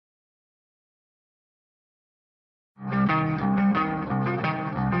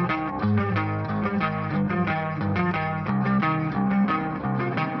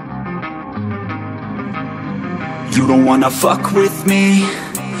You don't wanna fuck with me,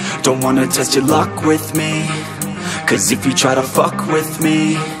 don't wanna test your luck with me. Cause if you try to fuck with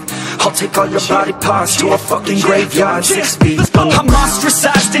me, I'll take all your body parts to a fucking graveyard 6 feet underground. I'm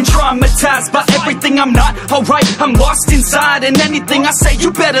ostracized and traumatized by everything I'm not. Alright, I'm lost inside, and anything I say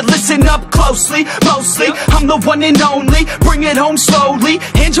you better listen up closely. Mostly, I'm the one and only. Bring it home slowly,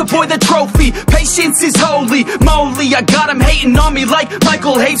 hand your boy the trophy. Patience is holy moly. I got him hating on me like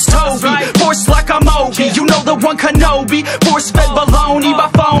Michael hates Toby. Force like I'm Obi, you know the one kenobi. Force-fed baloney by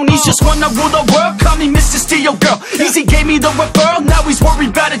phonies. Just wanna rule the world, call me Mr. Steal Girl. Eazy gave me the referral, now he's worried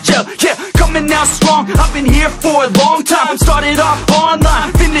about a jail. Yeah, coming out strong, I've been here for a long time. Started off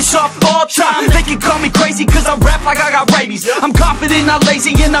online, finish off all time. They can call me crazy cause I rap like I got rabies. I'm confident, not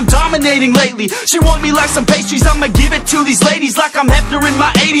lazy, and I'm dominating lately. She want me like some pastries, I'ma give it to these ladies like I'm Hefner in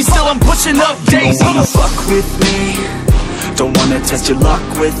my 80s. Still I'm pushing up daisies. You don't wanna fuck with me, don't wanna test your luck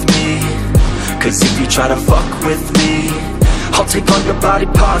with me. Cause if you try to fuck with me, I'll take all your body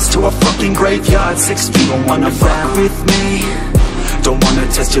parts to a fucking graveyard 6 feet. You don't wanna fuck with me, don't wanna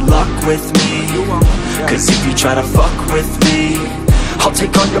test your luck with me. Cause if you try to fuck with me, I'll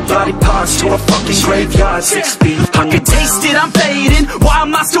take all your body parts to a fucking graveyard 6 feet. I can taste it, I'm fading. Why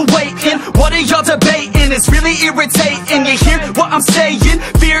am I still waiting? What are y'all debating? It's really irritating. You hear what I'm saying?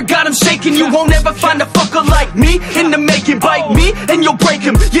 Fear got him shaking. You won't ever find a fucker like me in the making. Bite me and you'll break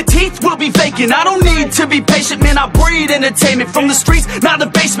him. Your teeth will be vacant. I don't need to be patient, man. I breed entertainment from the streets, not the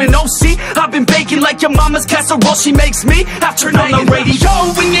basement. Oh, see, I've been baking like your mama's casserole. She makes me after on the radio.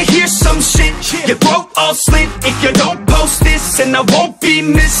 When you hear some shit, your throat all slit. If you don't post this, and I won't be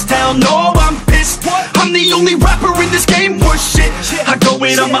missed. Hell no, I'm pissed. I'm the only rapper in this game worth shit. I go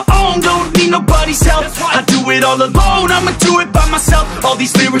it on my own, don't need nobody's help. I do it all alone, I'ma do it by myself. All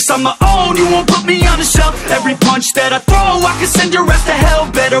these lyrics on my own, you won't put me on the shelf. Every punch that I throw, I can send your ass to hell.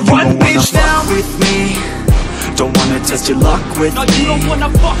 Better run, bitch, down with me, don't wanna test your luck with me. You don't wanna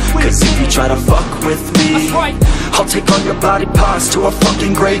fuck with Cause if you try to fuck with me, that's right, I'll take all your body parts to a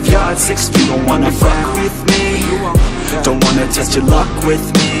fucking graveyard 6 feet. You don't wanna fuck with me, don't wanna test your luck with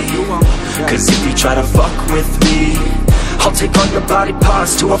me. Cause if you try to fuck with me, I'll take all your body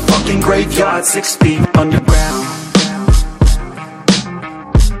parts to a fucking graveyard 6 feet underground.